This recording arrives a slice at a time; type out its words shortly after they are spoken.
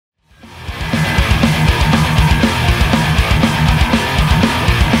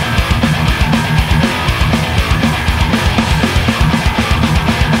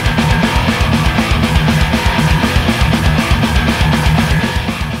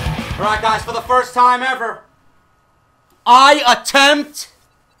Alright guys, for the first time ever, I attempt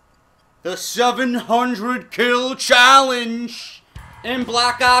the 700 kill challenge in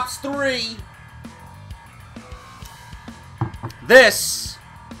Black Ops 3. This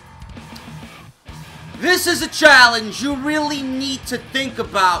is a challenge you really need to think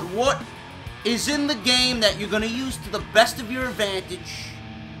about what is in the game that you're going to use to the best of your advantage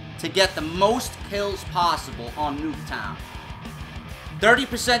to get the most kills possible on Nuketown.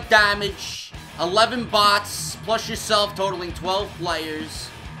 30% damage, 11 bots, plus yourself totaling 12 players.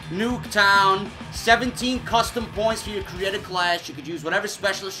 Nuketown, 17 custom points for your creative class. You could use whatever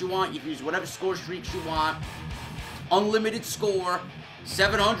specialist you want. You can use whatever score streaks you want. Unlimited score,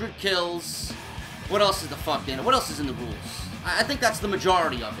 700 kills. What else is the fuck in it? What else is in the rules? I think that's the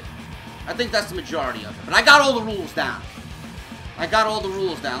majority of it. But I got all the rules down.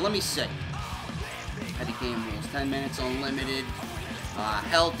 Let me see. Heavy game rules. 10 minutes unlimited.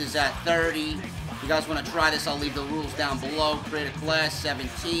 Health is at 30. If you guys want to try this, I'll leave the rules down below. Create a class,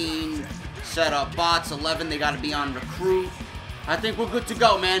 17. Set up bots, 11. They got to be on recruit. I think we're good to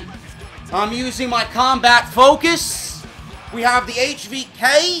go, man. I'm using my combat focus. We have the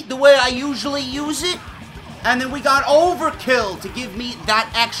HVK, the way I usually use it. And then we got overkill to give me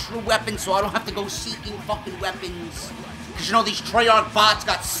that extra weapon so I don't have to go seeking fucking weapons. Because you know these Treyarch bots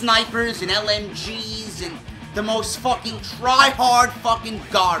got snipers and LMGs and the most fucking try-hard fucking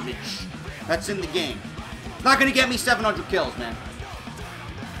garbage that's in the game. Not gonna get me 700 kills, man.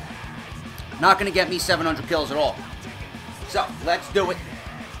 Not gonna get me 700 kills at all. So, let's do it.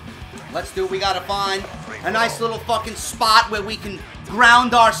 We gotta find a nice little fucking spot where we can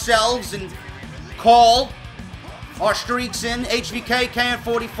ground ourselves and call our streaks in. HVK,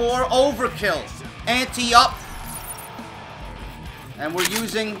 KN44, overkill. Ante-up. And we're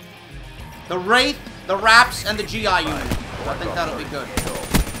using the Wraith, the Raps, and the GI unit. I think that'll be good.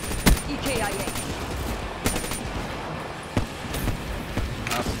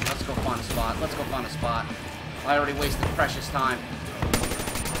 Let's go find a spot. I already wasted precious time.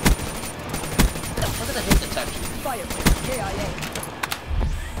 Look at the hit detection. Fire. KIA.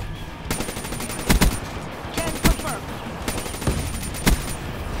 Can confirm.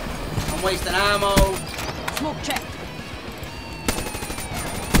 I'm wasting ammo. Smoke check.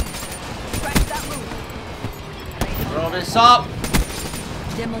 Scratch that room. Throw this up.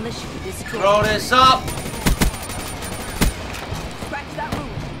 Demolition destroyed. Throw this up. Scratch that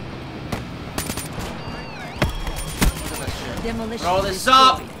room. Look at this shit. Demolition Throw this destroyed.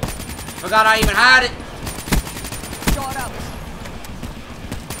 up. Forgot I even had it. Shot out.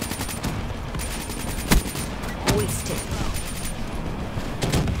 Wasted.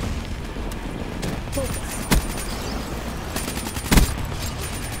 Focus.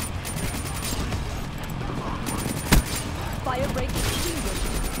 Fire break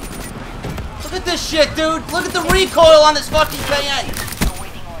extinguished. Look at this shit, dude. Look at the recoil on this fucking KN.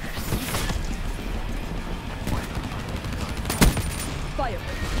 Fire.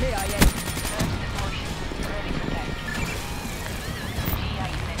 KIA.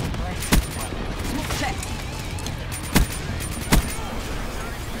 Smoke check.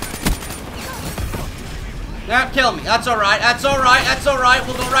 Yeah, kill me. That's alright.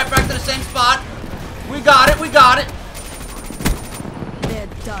 We'll go right back to the same spot. We got it. They're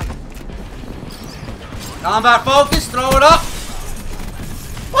done. Combat focus, throw it up.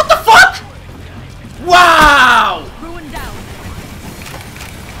 What the fuck? Wow! Ruin down.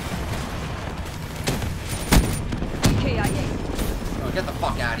 KIA. Oh, get the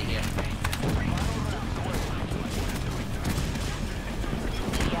fuck out of here.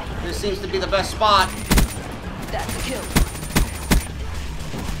 This seems to be the best spot. That's a kill.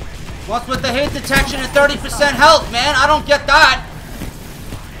 What's with the hit detection and 30% health, man? I don't get that.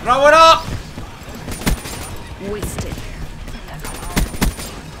 Throw it up. Wasted.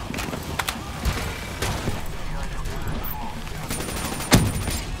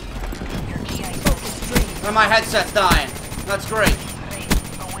 Focus drained. And my headset's dying. That's great.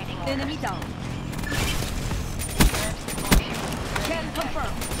 Enemy down. Can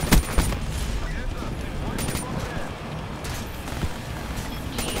confirm.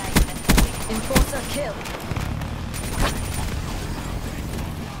 Enforcer kill.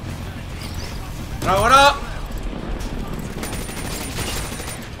 Throw it up.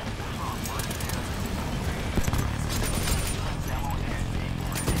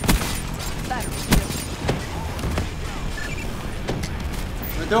 Battery kill.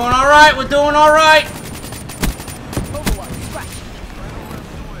 We're doing all right. Overwatch scratch.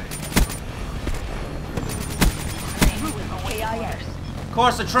 Ruin KIS. Of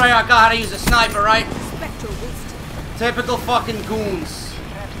course, the Treyarch got how to use a sniper, right? Spectre wasted. Typical fucking goons.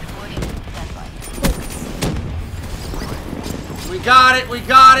 We got it, we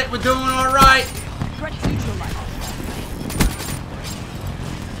got it. We're doing all right. Threat neutralized.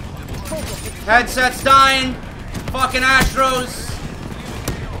 Headset's dying. Fucking Astros.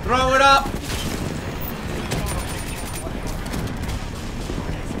 Throw it up.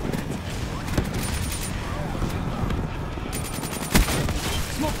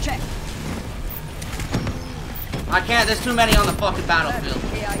 Smoke check. I can't, there's too many on the fucking battlefield.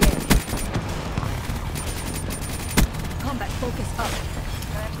 KIA. Combat focus up.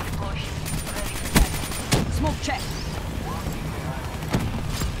 Smoke check.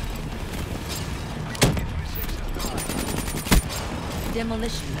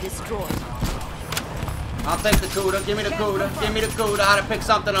 Demolition destroyed. I'll take the CUDA. Give me the CUDA. Give me the CUDA. How to pick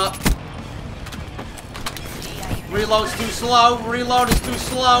something up. Reload's too slow. Reload is too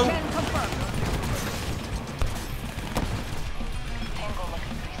slow. Can confirm.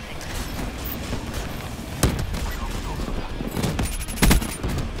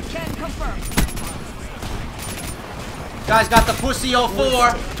 Can confirm. Guys got the pussy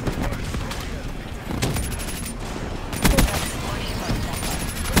 04.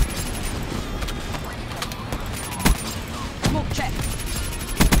 Smoke check.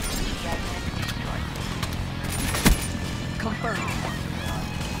 Confirmed.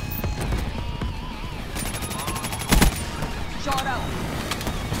 Shot out.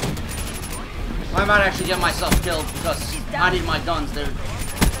 I might actually get myself killed because I need my guns, dude.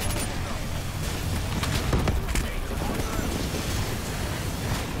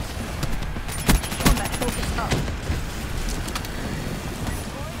 Combat focus up.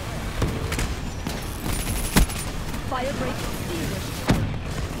 Fire break extinguished.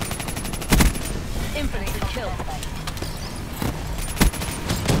 Infantry kill.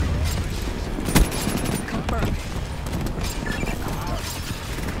 Confirmed.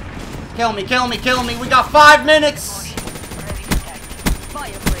 Kill me, kill me, kill me. We got 5 minutes.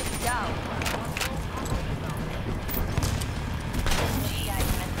 Fire break down.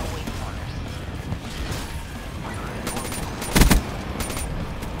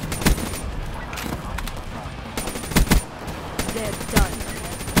 They're done.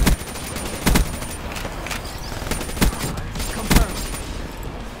 Confirmed.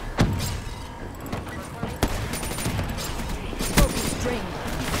 Focus drained.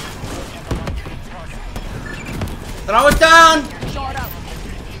 Throw it down. Shot out.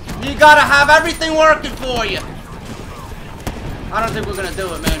 You gotta have everything working for you. I don't think we're gonna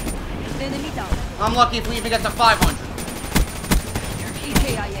do it, man. Enemy down. I'm lucky if we even get to 500.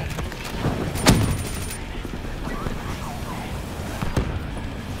 EKIA.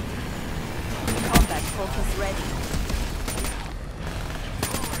 Combat focus ready.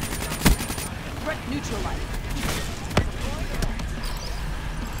 Threat neutralized.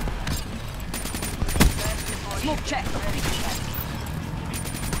 Smoke check.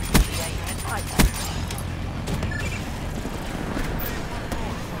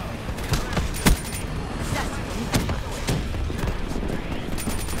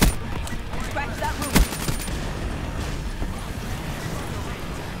 Scratch that room.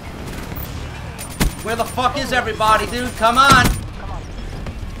 Where the fuck is everybody, dude? Come on.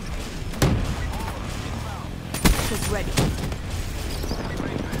 Focus ready.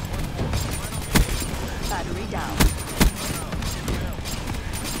 Battery down.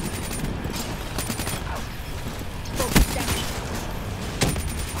 Focus down.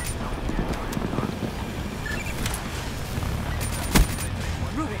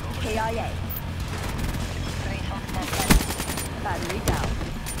 Ruin KIA. Battery down.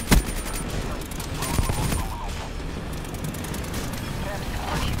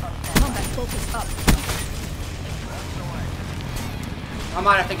 Combat focus up. I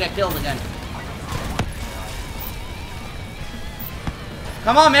might have to get killed again.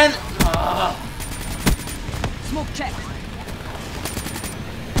 Come on, man. Ugh. Smoke check.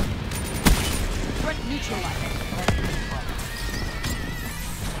 Threat neutralized.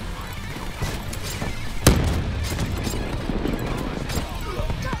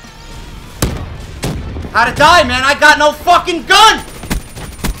 How'd it die, man? I got no fucking gun!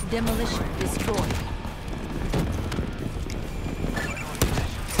 Demolition destroyed.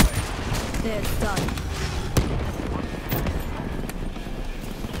 They're done.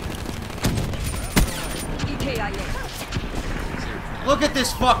 EKIA. Look at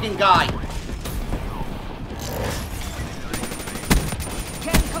this fucking guy.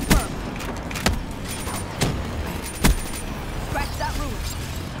 Can confirm. Scratch that room.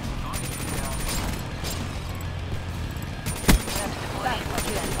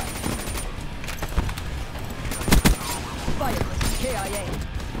 Fire KIA.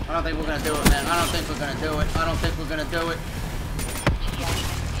 I don't think we're gonna do it, man. I don't think we're gonna do it. I don't think we're gonna do it.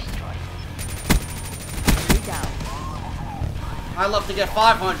 down. I love to get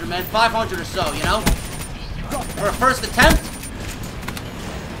 500, man. 500 or so, you know? For a first attempt?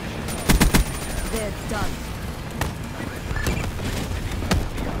 They're done.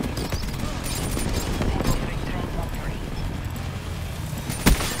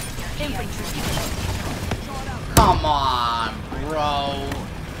 Infantry. Come on, bro.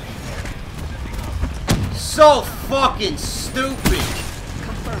 So fucking stupid.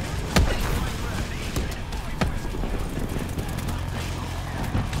 Confirmed.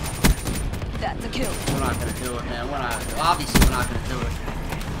 That's a kill. We're not gonna do it, man. We're not. Obviously, we're not gonna do it.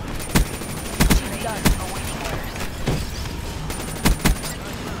 She's done.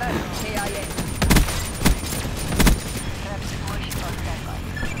 KIA.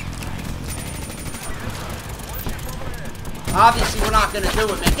 Obviously, we're not gonna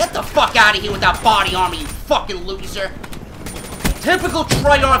do it, man. Get the fuck out of here with that body armor, you fucking loser. Typical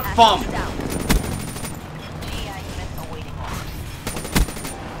Treyarch bum.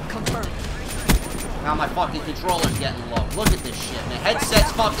 Confirmed. Now my fucking controller's getting low. Look at this shit, man.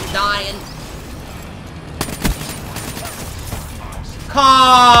 Headset's fucking dying.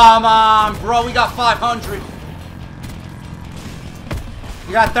 Come on, bro. We got 500.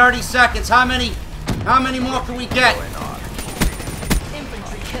 You got 30 seconds. How many more can we get?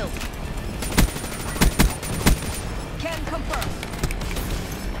 Infantry killed. Can confirm.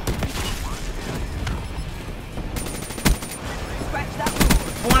 Scratch that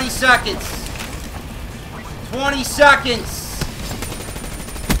rule. 20 seconds. 20 seconds.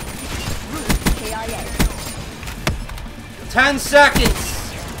 Route KIA. 10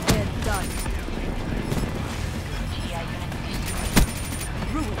 seconds. They're done.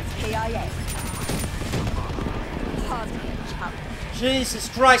 Ruins KIA. Jesus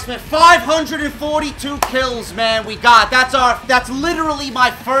Christ, man. 542 kills, man, we got. That's literally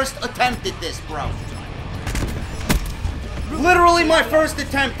my first attempt at this, bro. Literally my first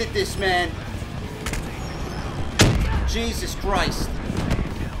attempt at this, man. Jesus Christ.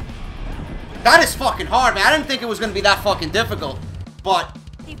 That is fucking hard, man. I didn't think it was going to be that fucking difficult. But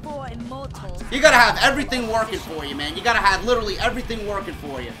you got to have everything working for you, man. You got to have literally everything working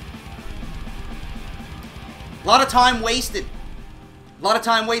for you. A lot of time wasted. A lot of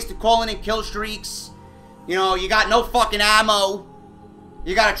time wasted calling in kill streaks. You know, you got no fucking ammo.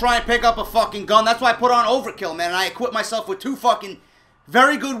 You gotta try and pick up a fucking gun. That's why I put on overkill, man. And I equipped myself with 2 fucking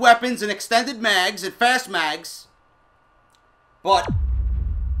very good weapons and extended mags and fast mags. But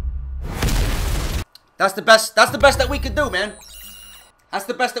that's the best that we could do, man. That's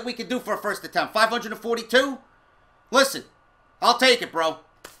the best that we could do for a first attempt. 542? Listen, I'll take it, bro.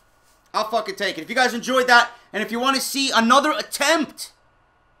 I'll fucking take it. If you guys enjoyed that, and if you want to see another attempt,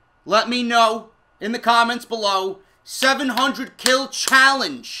 let me know in the comments below. 700 kill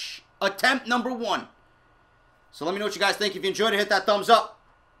challenge. Attempt number 1. So let me know what you guys think. If you enjoyed it, hit that thumbs up.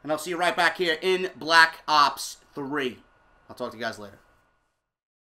 And I'll see you right back here in Black Ops 3. I'll talk to you guys later.